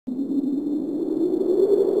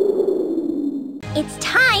It's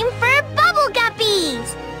time for Bubble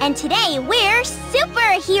Guppies! And today we're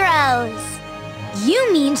superheroes!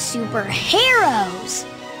 You mean superheroes!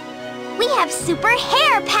 We have super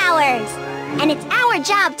hair powers! And it's our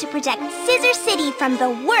job to protect Scissor City from the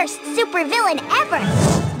worst supervillain ever,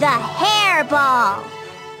 the Hairball!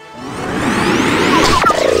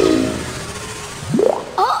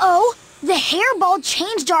 Uh-oh! The Hairball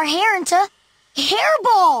changed our hair into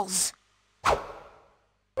hairballs!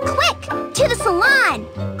 Quick! To the salon!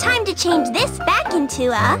 Time to change this back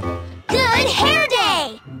into a good hair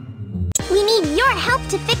day! We need your help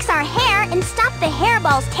to fix our hair and stop the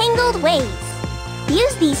Hairball's tangled ways.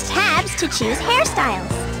 Use these tabs to choose hairstyles,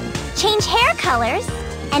 change hair colors,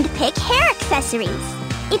 and pick hair accessories.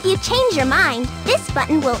 If you change your mind, this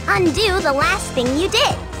button will undo the last thing you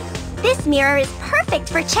did. This mirror is perfect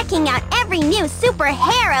for checking out every new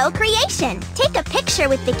superhero creation. Take a picture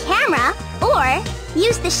with the camera, or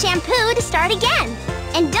use the shampoo to start again.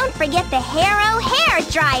 And don't forget the Haro hair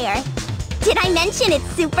dryer. Did I mention it's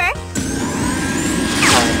super?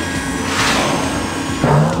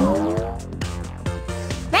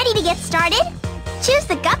 Ready to get started? Choose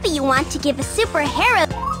the guppy you want to give a superhero.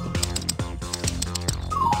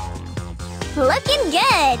 Looking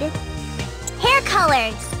good. Hair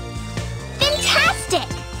colors. Fantastic!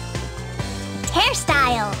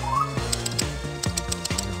 Hairstyle.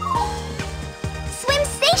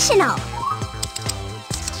 Swimsational.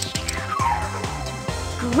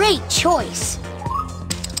 Great choice!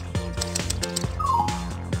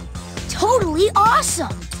 Totally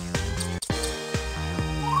awesome!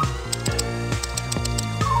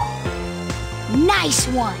 Nice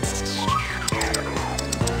one!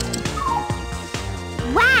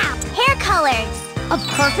 Wow! Hair colors. A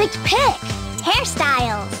perfect pick!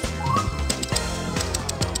 Hairstyles.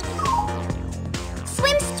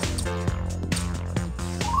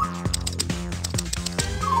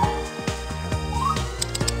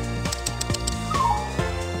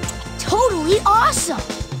 Totally awesome!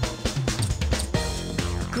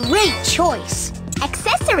 Great choice!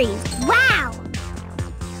 Accessories. Wow!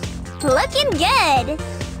 Looking good!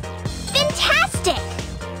 Fantastic!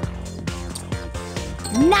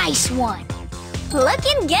 Nice one!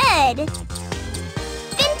 Looking good!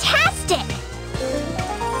 Fantastic!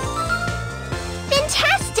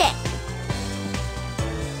 Fantastic!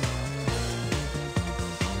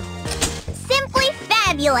 Simply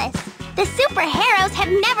fabulous! The superheroes have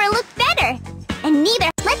never looked better! And neither.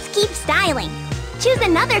 Let's keep styling. Choose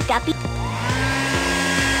another guppy.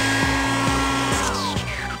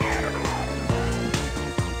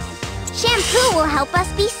 Shampoo will help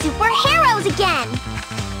us be superheroes again!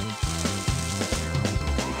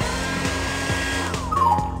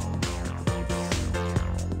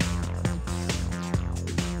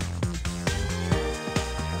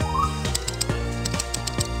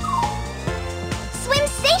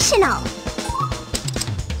 Swimsational!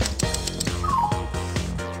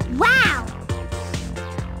 Wow!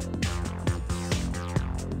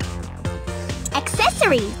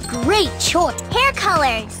 Accessories. Great choice! Hair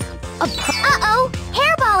colors. Uh-oh!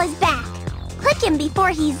 Hairball is back! Click him before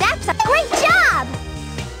he zaps us. Great job!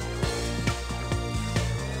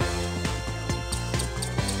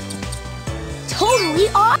 Totally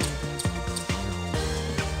awesome!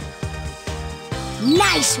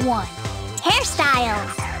 Nice one!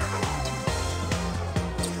 Hairstyles.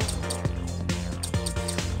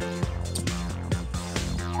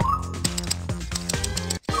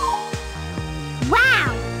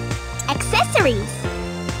 Wow! Accessories.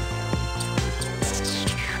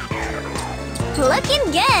 Looking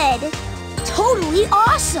good! Totally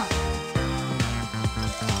awesome!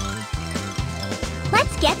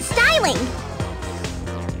 Let's get styling!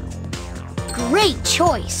 Great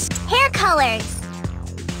choice! Hair colors.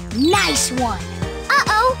 Nice one!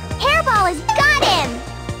 Uh-oh! Hairball has got him!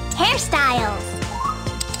 Hairstyles.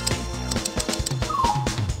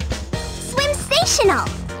 Swimsational!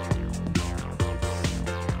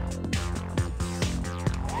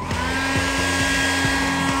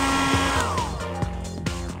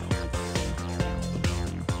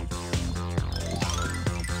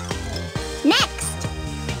 Next!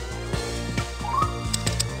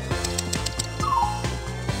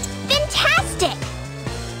 Fantastic!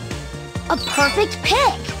 A perfect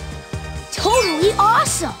pick! Totally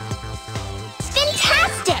awesome!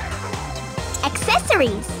 Fantastic!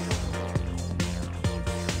 Accessories.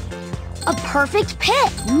 A perfect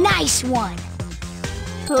pick! Nice one!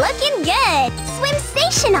 Looking good!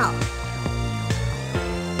 Swimsational!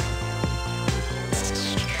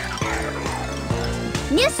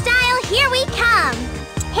 New style, here we come!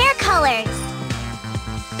 Hair colors.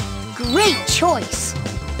 Great choice!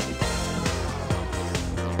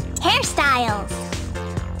 hairstyles.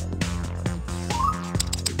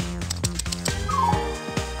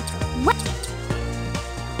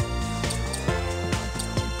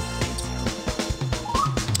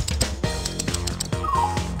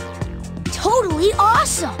 Totally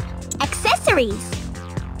awesome! Accessories.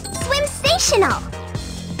 Swimsational.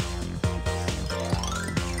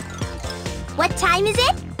 What time is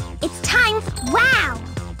it? It's time. Wow!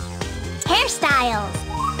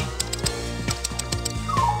 Hairstyles.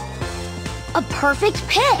 A perfect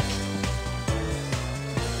pick!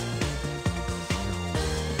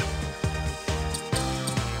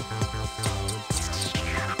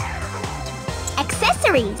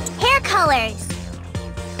 Accessories. Hair colors.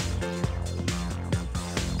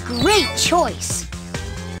 Great choice!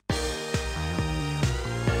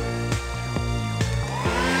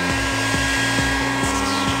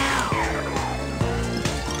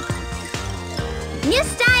 New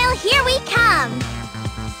style, here we come!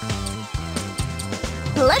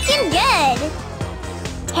 Looking good!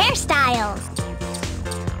 Hairstyles.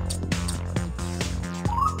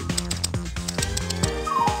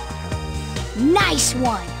 Nice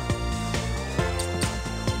one!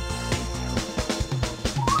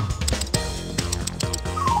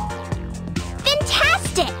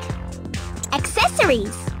 Fantastic!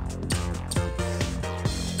 Accessories.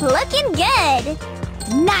 Looking good!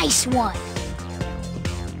 Nice one!